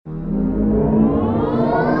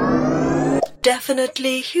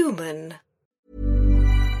definitely human.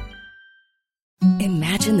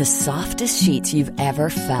 Imagine the softest sheets you've ever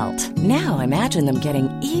felt. Now imagine them getting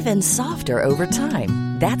even softer over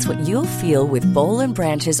time. That's what you'll feel with Boll &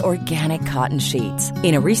 Branch's organic cotton sheets.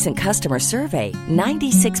 In a recent customer survey,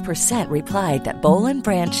 96% replied that Boll &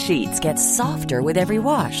 Branch sheets get softer with every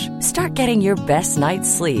wash. Start getting your best night's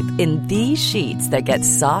sleep in these sheets that get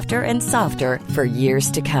softer and softer for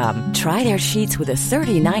years to come. Try their sheets with a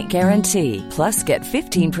 30-night guarantee. Plus, get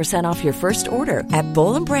 15% off your first order at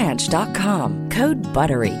bollandbranch.com. Code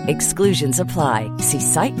BUTTERY. Exclusions apply. See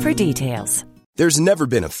site for details. There's never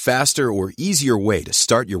been a faster or easier way to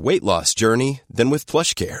start your weight loss journey than with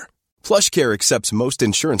PlushCare. PlushCare accepts most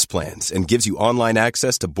insurance plans and gives you online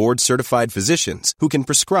access to board-certified physicians who can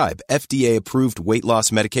prescribe FDA-approved weight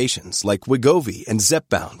loss medications like Wegovy and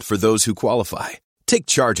Zepbound for those who qualify. Take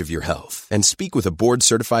charge of your health and speak with a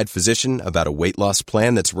board-certified physician about a weight loss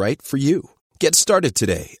plan that's right for you. Get started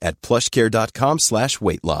today at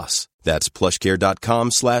plushcare.com/weight loss. That's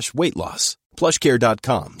plushcare.com/weight loss.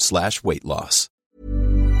 plushcare.com/weight loss.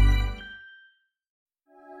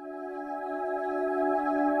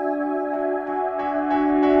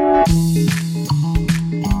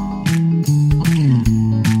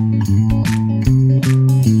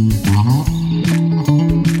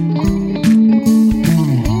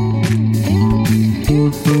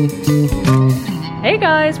 Hey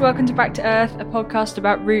guys, welcome to Back to Earth, a podcast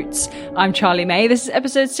about roots. I'm Charlie May. This is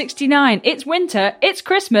episode 69. It's winter, it's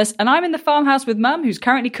Christmas, and I'm in the farmhouse with Mum, who's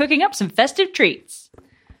currently cooking up some festive treats.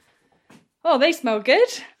 Oh, they smell good.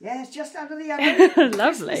 Yeah, it's just out of the oven.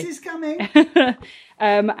 Lovely. This is coming.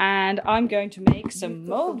 And I'm going to make some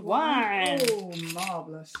mulled wine. Oh,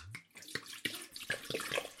 marvellous.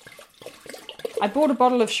 I bought a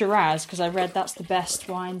bottle of Shiraz because I read that's the best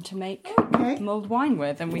wine to make mulled wine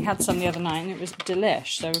with, and we had some the other night and it was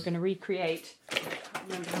delish, so we're going to recreate. I can't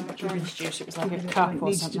remember how much orange juice, it was like a cup or something.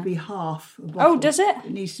 It needs to be half a bottle. Oh, does it? It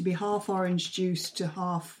needs to be half orange juice to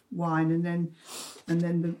half wine, and then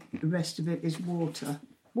the rest of it is water.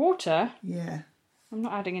 Water? Yeah. I'm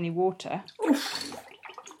not adding any water. Oof.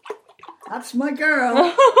 That's my girl.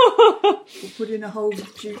 We'll put in a whole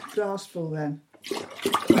glassful then.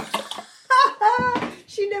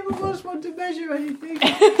 She never was one to measure anything.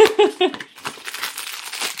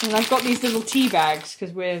 And I've got these little tea bags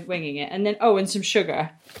because we're winging it. And then, and some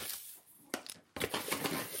sugar.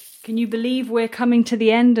 Can you believe we're coming to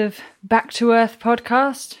the end of Back to Earth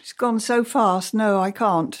podcast? It's gone so fast. No, I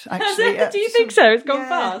can't, actually. Do you think so? It's gone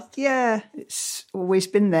fast? Yeah, it's always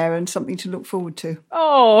been there and something to look forward to.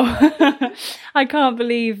 Oh, I can't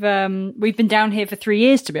believe we've been down here for 3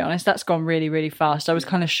 years, to be honest. That's gone really, really fast. I was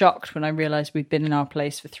kind of shocked when I realised we'd been in our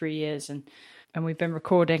place for 3 years and we've been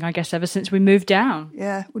recording, I guess, ever since we moved down.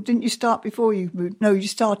 Yeah. Well, didn't you start before you moved? No, you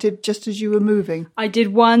started just as you were moving. I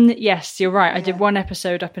did one, yes, you're right. I did one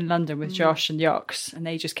episode up in London with Josh and Yox, and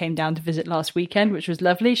they just came down to visit last weekend, which was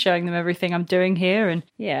lovely, showing them everything I'm doing here. And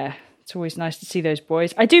yeah, it's always nice to see those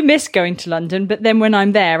boys. I do miss going to London, but then when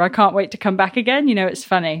I'm there, I can't wait to come back again. You know, it's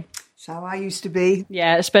funny. That's how I used to be.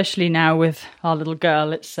 Yeah, especially now with our little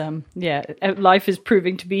girl. It's, life is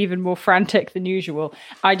proving to be even more frantic than usual.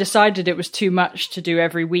 I decided it was too much to do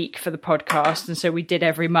every week for the podcast, and so we did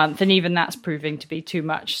every month, and even that's proving to be too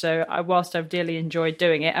much. So whilst I've dearly enjoyed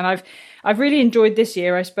doing it, and I've really enjoyed this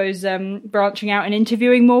year, I suppose, branching out and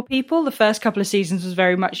interviewing more people. The first couple of seasons was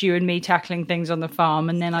very much you and me tackling things on the farm,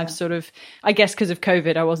 and then I've sort of, I guess because of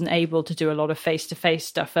COVID, I wasn't able to do a lot of face-to-face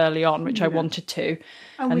stuff early on, which I wanted to.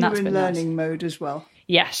 And we were in learning mode as well.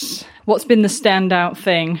 Yes. What's been the standout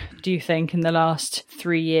thing, do you think, in the last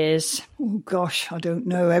 3 years? Oh, gosh, I don't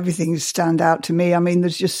know. Everything's stand out to me. I mean,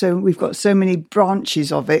 we've got so many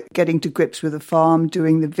branches of it, getting to grips with the farm,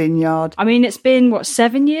 doing the vineyard. I mean, it's been,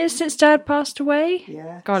 7 years since Dad passed away?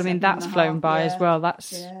 Yeah. God, I mean, that's flown by as well.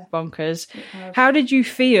 That's bonkers. How did you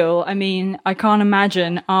feel? I mean, I can't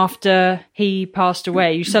imagine after he passed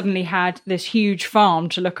away, you suddenly had this huge farm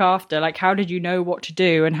to look after. Like, how did you know what to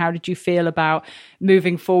do, and how did you feel about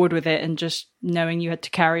moving forward with it and just knowing you had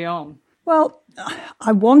to carry on? Well,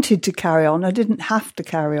 I wanted to carry on. I didn't have to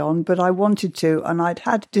carry on, but I wanted to. And I'd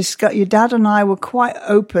had discuss. Your dad and I were quite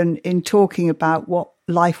open in talking about what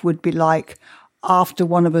life would be like after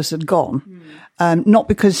one of us had gone. Not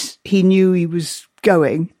because he knew he was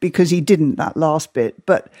going, because he didn't, that last bit.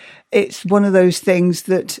 But it's one of those things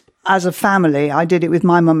that as a family, I did it with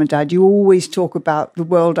my mum and dad. You always talk about the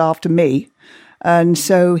world after me. And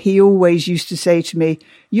so he always used to say to me,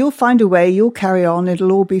 you'll find a way, you'll carry on,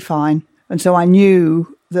 it'll all be fine. And so I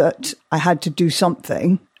knew that I had to do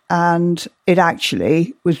something. And it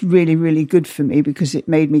actually was really, really good for me because it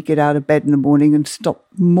made me get out of bed in the morning and stop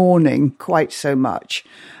mourning quite so much.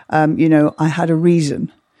 I had a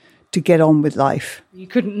reason to get on with life. You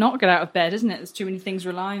couldn't not get out of bed, isn't it? There's too many things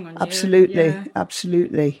relying on you.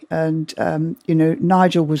 Absolutely. And,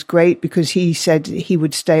 Nigel was great because he said he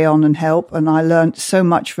would stay on and help. And I learned so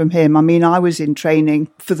much from him. I mean, I was in training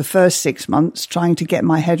for the first 6 months trying to get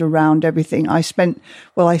my head around everything. I spent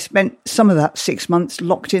some of that 6 months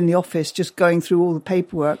locked in the office, just going through all the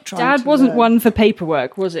paperwork. Dad wasn't one for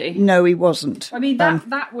paperwork, was he? No, he wasn't. I mean,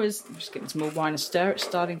 that was... I'm just getting some more wine and stir. It's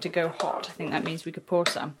starting to go hot. I think that means we could pour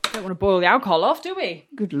some. Don't want to boil the alcohol off, do we?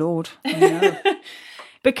 Good Lord. I know.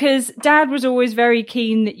 Because Dad was always very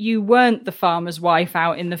keen that you weren't the farmer's wife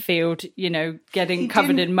out in the field, getting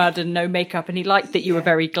covered in mud and no makeup. And he liked that you were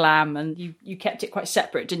very glam and you kept it quite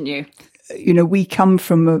separate, didn't you? We come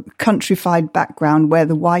from a countrified background where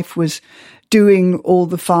the wife was doing all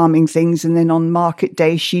the farming things, and then on market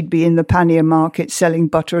day she'd be in the pannier market selling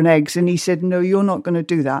butter and eggs. And he said, no, you're not going to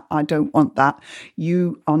do that. I don't want that.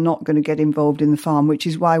 You are not going to get involved in the farm, which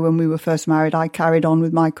is why when we were first married, I carried on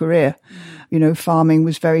with my career. Farming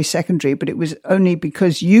was very secondary, but it was only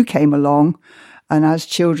because you came along and as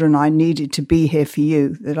children I needed to be here for you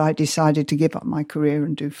that I decided to give up my career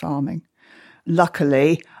and do farming.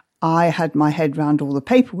 Luckily, I had my head round all the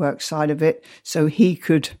paperwork side of it, so he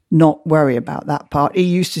could not worry about that part. He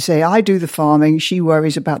used to say, I do the farming, she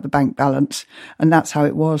worries about the bank balance. And that's how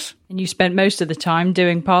it was. And you spent most of the time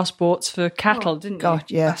doing passports for cattle, didn't you? God,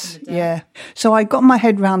 yes, yeah. So I got my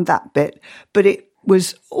head round that bit, but it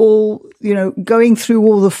was all, going through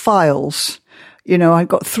all the files. I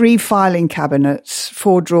got 3 filing cabinets,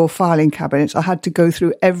 4-drawer filing cabinets. I had to go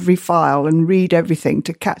through every file and read everything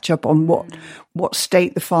to catch up on what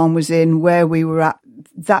state the farm was in, where we were at.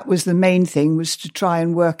 That was the main thing, was to try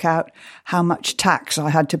and work out how much tax I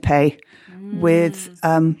had to pay with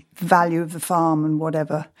value of the farm and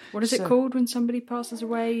whatever. What is it called when somebody passes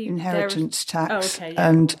away? Inheritance tax. Oh, okay, yeah.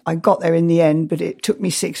 And I got there in the end, but it took me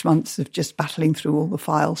 6 months of just battling through all the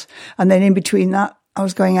files. And then in between that, I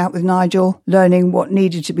was going out with Nigel, learning what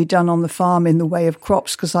needed to be done on the farm in the way of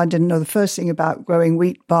crops, because I didn't know the first thing about growing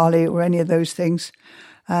wheat, barley, or any of those things.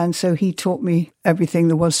 And so he taught me everything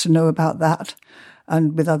there was to know about that,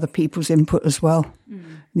 and with other people's input as well,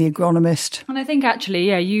 the agronomist. And I think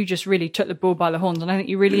actually, you just really took the bull by the horns, and I think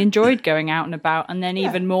you really enjoyed going out and about. And then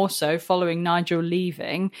even more so, following Nigel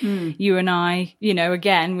leaving, you and I,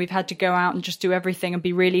 again, we've had to go out and just do everything and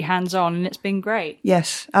be really hands-on, and it's been great.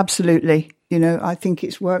 Yes, absolutely. I think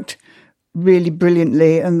it's worked really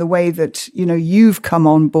brilliantly, and the way that, you've come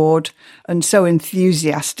on board and so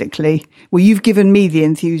enthusiastically. Well, you've given me the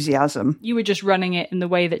enthusiasm. You were just running it in the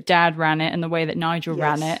way that Dad ran it and the way that Nigel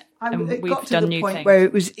ran it. And it we've got to done the new point things. where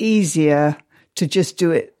it was easier to just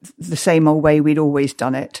do it the same old way we'd always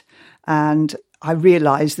done it. And I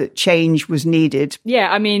realised that change was needed.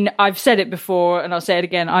 Yeah, I mean, I've said it before and I'll say it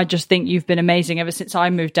again. I just think you've been amazing ever since I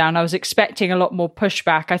moved down. I was expecting a lot more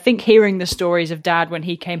pushback. I think hearing the stories of Dad when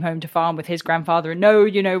he came home to farm with his grandfather and no,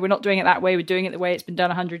 we're not doing it that way. We're doing it the way it's been done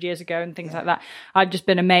 100 years ago and things like that. I've just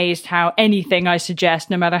been amazed how anything I suggest,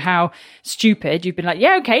 no matter how stupid, you've been like,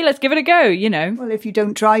 yeah, okay, let's give it a go, Well, if you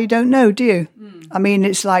don't try, you don't know, do you? I mean,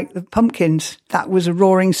 it's like the pumpkins. That was a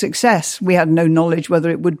roaring success. We had no knowledge whether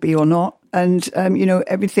it would be or not. And,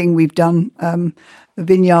 everything we've done, the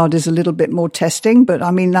vineyard is a little bit more testing, but I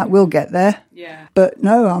mean, that will get there. Yeah. But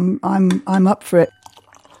no, I'm up for it.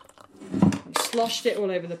 Sloshed it all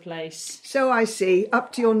over the place. So I see,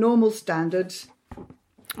 up to your normal standards.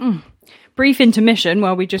 Brief intermission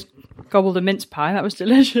while we just gobbled a mince pie. That was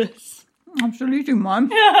delicious. Absolutely, Mum.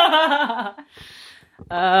 Well,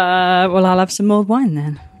 I'll have some more wine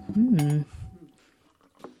then.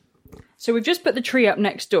 So we've just put the tree up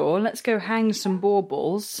next door. Let's go hang some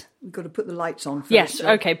baubles. We've got to put the lights on first. Yes,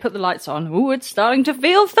 okay, put the lights on. Ooh, it's starting to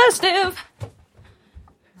feel festive.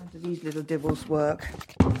 How do these little devils work?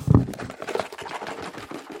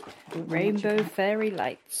 Rainbow fairy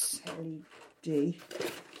lights. LED.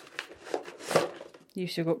 You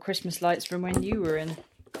still got Christmas lights from when you were in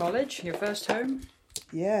college, your first home?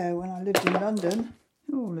 Yeah, when I lived in London.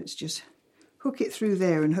 Oh, let's just hook it through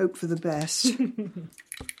there and hope for the best.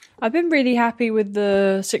 I've been really happy with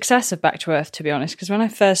the success of Back to Earth, to be honest, because when I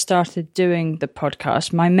first started doing the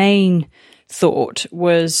podcast, my main thought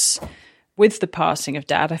was, with the passing of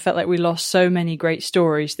Dad, I felt like we lost so many great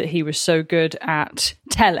stories that he was so good at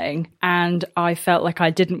telling, and I felt like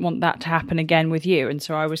I didn't want that to happen again with you, and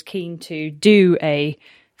so I was keen to do a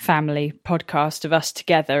family podcast of us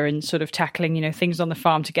together and sort of tackling, you know, things on the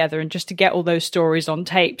farm together, and just to get all those stories on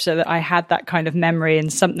tape so that I had that kind of memory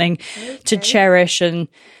and something to cherish. And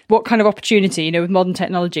what kind of opportunity, you know, with modern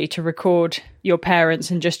technology to record your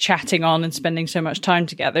parents and just chatting on and spending so much time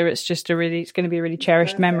together. It's just it's going to be a really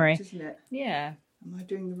cherished memory. Isn't it? Yeah. Am I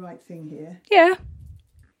doing the right thing here? Yeah.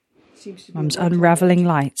 Seems to be Mum's a bit unravelling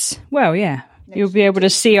lights. Well, yeah. You'll be able to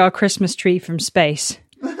see our Christmas tree from space.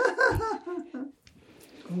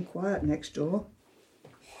 gone quiet next door.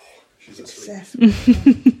 She's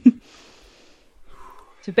asleep.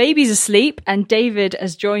 So baby's asleep and David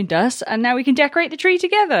has joined us, and now we can decorate the tree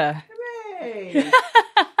together. Hooray!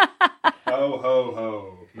 Ho, ho,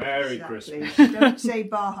 ho. Merry Exactly. Christmas. Don't say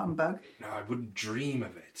bar humbug. No, I wouldn't dream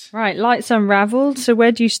of it. Right, lights unravelled. So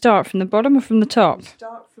where do you start, from the bottom or from the top?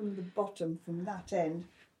 Start from the bottom, from that end.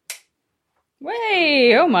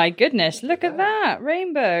 Way! Oh my goodness, look at that.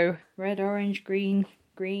 Rainbow. Red, orange, green,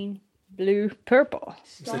 blue, purple.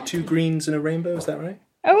 Is there two greens and a rainbow? Is that right?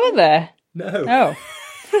 Oh, are there? No. Oh.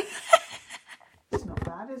 It's not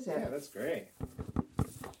bad, is it? Yeah, that's great.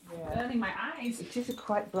 Burning my eyes. It is a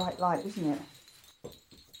quite bright light, isn't it?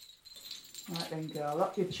 Right then, girl,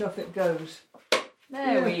 up your chuff it goes.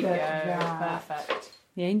 There we go. Look at that. Perfect.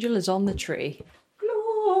 The angel is on the tree.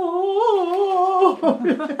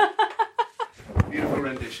 Beautiful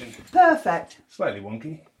rendition. Perfect. Slightly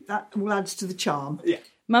wonky. That all adds to the charm. Yeah.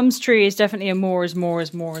 Mum's tree is definitely a more is more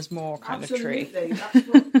is more is more kind of tree. Absolutely. That's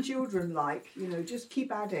what children like. You know, just keep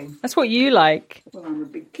adding. That's what you like. Well, I'm a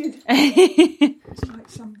big kid. It's like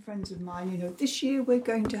some friends of mine, you know, this year we're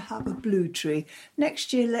going to have a blue tree.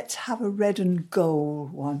 Next year, let's have a red and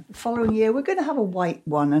gold one. The following year, we're going to have a white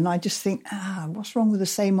one. And I just think, what's wrong with the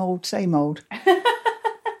same old, same old?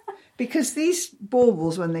 Because these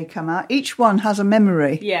baubles, when they come out, each one has a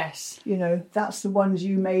memory. Yes. You know, that's the ones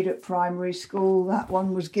you made at primary school. That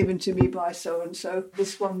one was given to me by so-and-so.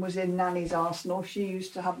 This one was in Nanny's arsenal. She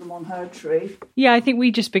used to have them on her tree. Yeah, I think we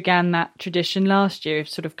just began that tradition last year of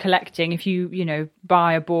sort of collecting. If you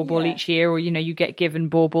buy a bauble each year, or, you get given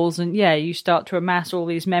baubles, and you start to amass all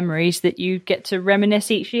these memories that you get to reminisce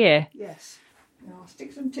each year. Yes. Now, I'll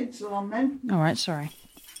stick some tinsel on then. All right, sorry.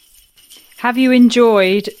 Have you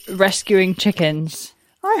enjoyed rescuing chickens?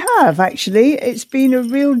 I have, actually. It's been a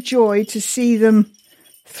real joy to see them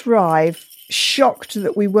thrive. Shocked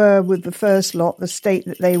that we were with the first lot, the state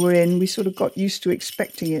that they were in. We sort of got used to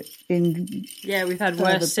expecting it in. Yeah, we've had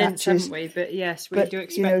further worse since, batches. haven't we? But yes, we do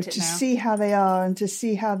expect it to now. see how they are and to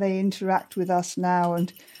see how they interact with us now,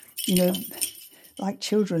 and like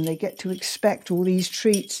children, they get to expect all these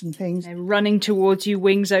treats and things. They're running towards you,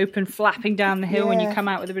 wings open, flapping down the hill when you Yeah. come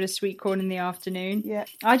out with a bit of sweet corn in the afternoon. Yeah.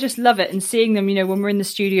 I just love it. And seeing them, when we're in the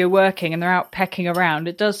studio working and they're out pecking around,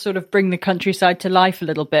 it does sort of bring the countryside to life a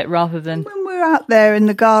little bit, rather than... When we're out there in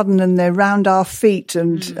the garden and they're round our feet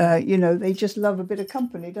and, they just love a bit of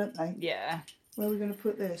company, don't they? Yeah. Where are we going to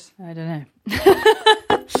put this? I don't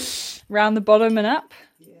know. Round the bottom and up?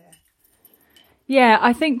 Yeah. Yeah,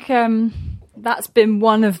 I think that's been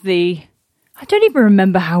one of the... I don't even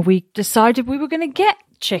remember how we decided we were going to get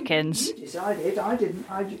chickens. You decided. I didn't.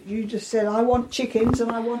 You just said, I want chickens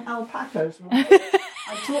and I want alpacas.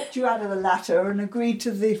 I talked you out of the latter and agreed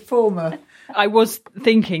to the former. I was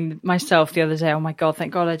thinking myself the other day, oh my God,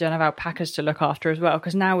 thank God I don't have alpacas to look after as well.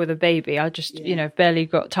 Because now with a baby, I just, barely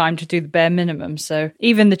got time to do the bare minimum. So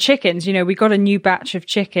even the chickens, we got a new batch of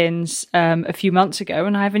chickens a few months ago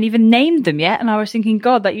and I haven't even named them yet. And I was thinking,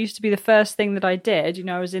 God, that used to be the first thing that I did.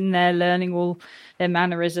 I was in there learning all their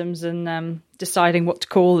mannerisms and deciding what to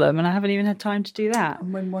call them. And I haven't even had time to do that.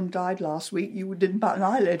 And when one died last week, you didn't bat an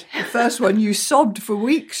eyelid. The first one, you sobbed for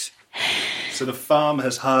weeks. So the farm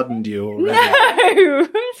has hardened you already. No!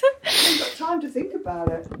 You've got time to think about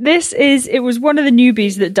it. It was one of the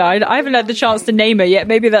newbies that died. I haven't had the chance to name her yet.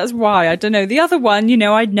 Maybe that's why. I don't know. The other one,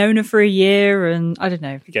 I'd known her for a year and I don't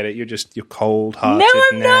know. Get it? You're cold-hearted No,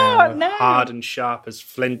 I'm now. not, no. Hard and sharp as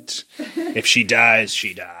flint. If she dies,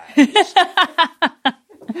 she dies.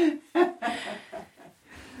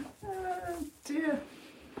 Oh, dear.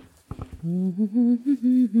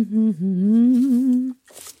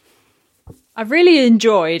 I've really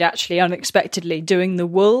enjoyed, actually, unexpectedly, doing the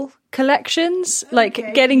wool collections,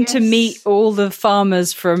 getting to meet all the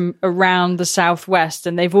farmers from around the southwest,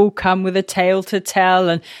 and they've all come with a tale to tell.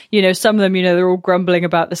 And, some of them, they're all grumbling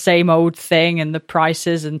about the same old thing and the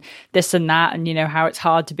prices and this and that and, how it's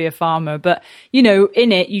hard to be a farmer. But, in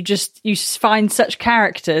it, you find such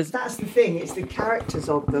characters. That's the thing, it's the characters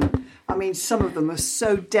of them. I mean, some of them are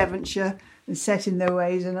so Devonshire and set in their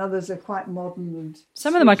ways, and others are quite modern. And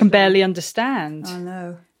Some of them I can barely understand. I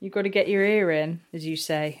know. You've got to get your ear in, as you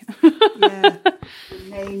say. Yeah. the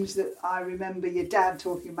names that I remember your dad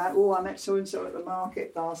talking about. Oh, I met so-and-so at the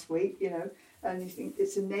market last week, you know, and you think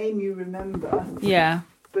it's a name you remember. Yeah.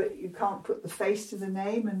 But you can't put the face to the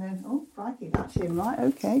name and then, oh, crikey, that's him, right,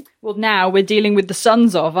 okay. Well, now we're dealing with the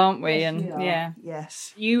sons of, aren't we? Yes, And we are. yeah.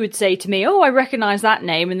 Yes. You would say to me, oh, I recognise that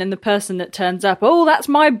name. And then the person that turns up, oh, that's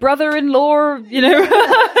my brother-in-law, you know.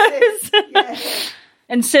 Yes.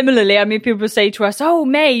 And similarly, I mean, people say to us, oh,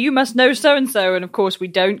 May, you must know so-and-so. And of course we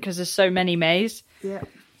don't because there's so many Mays. Yeah,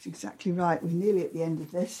 that's exactly right. We're nearly at the end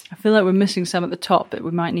of this. I feel like we're missing some at the top, but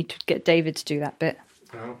we might need to get David to do that bit.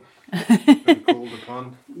 No. Been called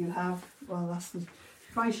upon. You have, well, that's the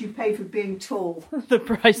price you pay for being tall. The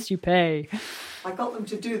price you pay. I got them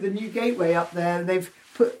to do the new gateway up there. And they've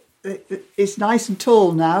put, it's nice and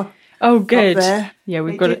tall now. Oh, good. Up there. Yeah,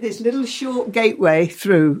 we've They got did it. this little short gateway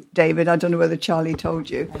through, David. I don't know whether Charlie told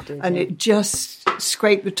you. I did, and yeah. it just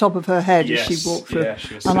scraped the top of her head as she Yes, walked through. yeah,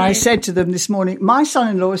 she was and I saying. said to them this morning, my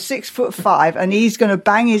son-in-law is 6'5" and he's going to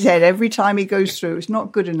bang his head every time he goes through. It's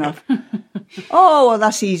not good enough. Oh, well,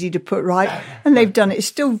 that's easy to put right. And they've done it. It's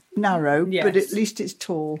still narrow, Yes. but at least it's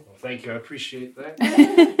tall. Well, thank you, I appreciate that.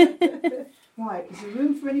 Right, is there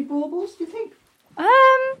room for any baubles, do you think?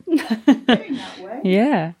 Um, Going that way.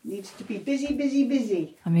 yeah. Needs to be busy, busy,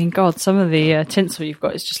 busy. I mean, God, some of the tinsel you've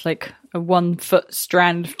got is just like a 1 foot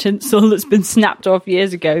strand of tinsel that's been snapped off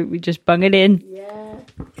years ago. We just bung it in. Yeah.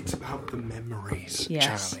 It's about the memories,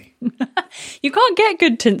 Yes. Charlie. You can't get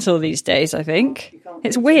good tinsel these days, I think. You can't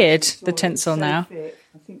It's get weird, tinsel. the tinsel It's so now. thick.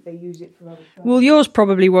 I think they use it for other things. Well, yours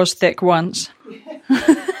probably was thick once.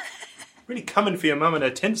 Really coming for your mum and her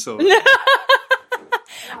tinsel.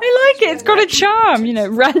 I like it. It's got a charm, you know,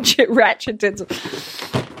 ratchet tinsel.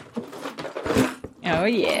 Oh,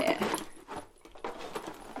 yeah.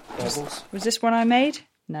 Baubles. Was this one I made?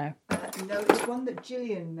 No. No, it's one that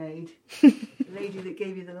Gillian made. The lady that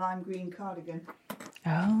gave you the lime green cardigan.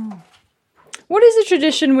 Oh. What is the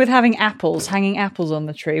tradition with having apples, hanging apples on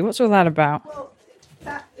the tree? What's all that about? Well,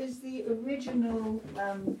 that is the original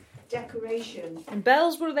decoration. And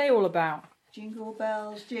bells, what are they all about? Jingle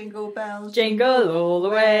bells, jingle bells. Jingle all the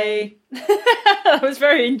way. That was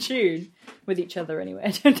very in tune with each other anyway.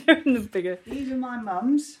 I don't know in the bigger. These are my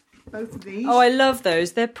mum's, both of these. Oh, I love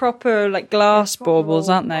those. They're proper like glass They're proper baubles,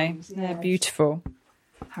 old aren't they? ones, They're yes. beautiful.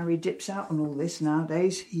 Harry dips out on all this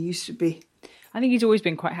nowadays. He used to be. I think he's always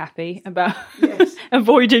been quite happy about Yes.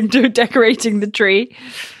 avoiding decorating the tree.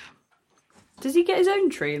 Does he get his own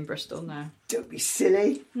tree in Bristol now? Don't be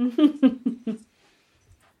silly.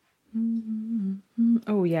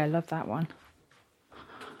 Oh yeah, I love that one.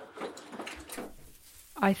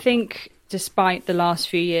 I think despite the last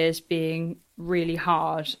few years being really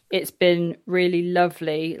hard, it's been really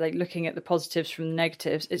lovely, like looking at the positives from the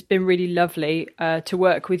negatives, it's been really lovely to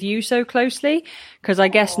work with you so closely, because I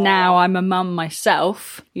guess now I'm a mum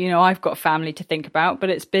myself, you know, I've got family to think about,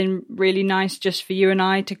 but it's been really nice just for you and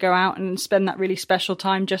I to go out and spend that really special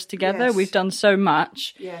time just together. Yes. We've done so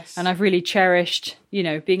much. Yes. And I've really cherished, you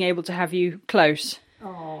know, being able to have you close.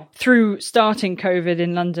 Oh, Through starting COVID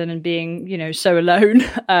in London and being, you know, so alone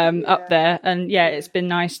up there. And yeah, it's been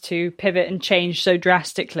nice to pivot and change so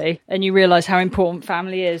drastically. And you realise how important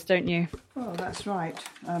family is, don't you? oh, that's right.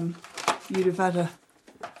 You'd have had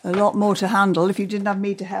a lot more to handle if you didn't have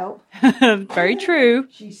me to help. Very true.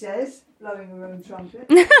 She says, blowing her own trumpet.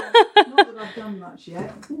 Not that I've done much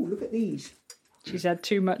yet. Ooh, look at these. She's had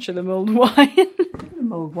too much of the mulled wine. Look at the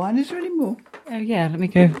mulled wine. Is there any more? Oh yeah, let me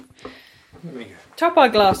go. Top our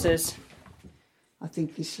glasses. I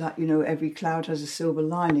think it's like, you know, every cloud has a silver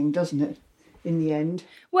lining, doesn't it? In the end.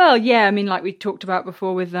 Well, yeah, I mean, like we talked about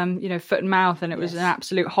before with, you know, Foot and Mouth, and it was Yes. an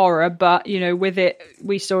absolute horror. But, you know, with it,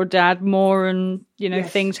 we saw Dad more and, you know,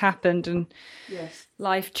 Yes. things happened and Yes.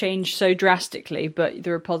 life changed so drastically. But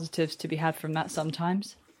there are positives to be had from that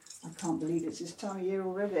sometimes. I can't believe it's this time of year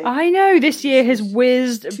already. I know, this year has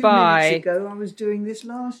whizzed 2 minutes by. ago, I was doing this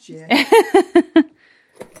last year.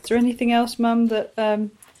 Is there anything else, Mum, that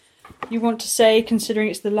you want to say, considering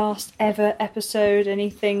it's the last ever episode?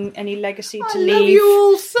 Anything, any legacy to I leave? love you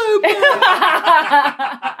all so much.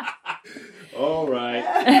 All right.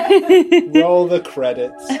 Roll the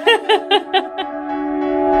credits.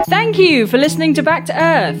 Thank you for listening to Back to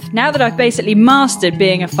Earth. Now that I've basically mastered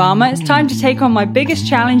being a farmer, it's time to take on my biggest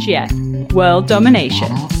challenge yet. world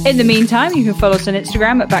domination. In the meantime, you can follow us on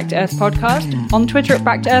Instagram at Back to Earth Podcast, on Twitter at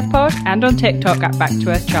Back to Earth Pod, and on TikTok at Back to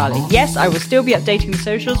Earth Charlie. Yes, I will still be updating the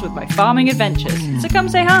socials with my farming adventures, so come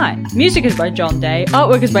say hi. Music is by John Day,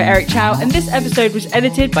 artwork is by Eric Chow, and this episode was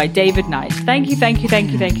edited by David Knight. Thank you.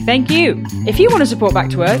 If you want to support Back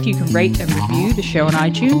to Earth, you can rate and review the show on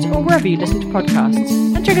iTunes or wherever you listen to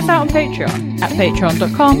podcasts. And check us out on Patreon at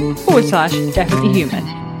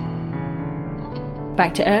patreon.com/definitelyhuman.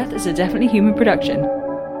 Back to Earth is a Definitely Human production.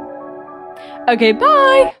 Okay,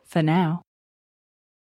 bye for now.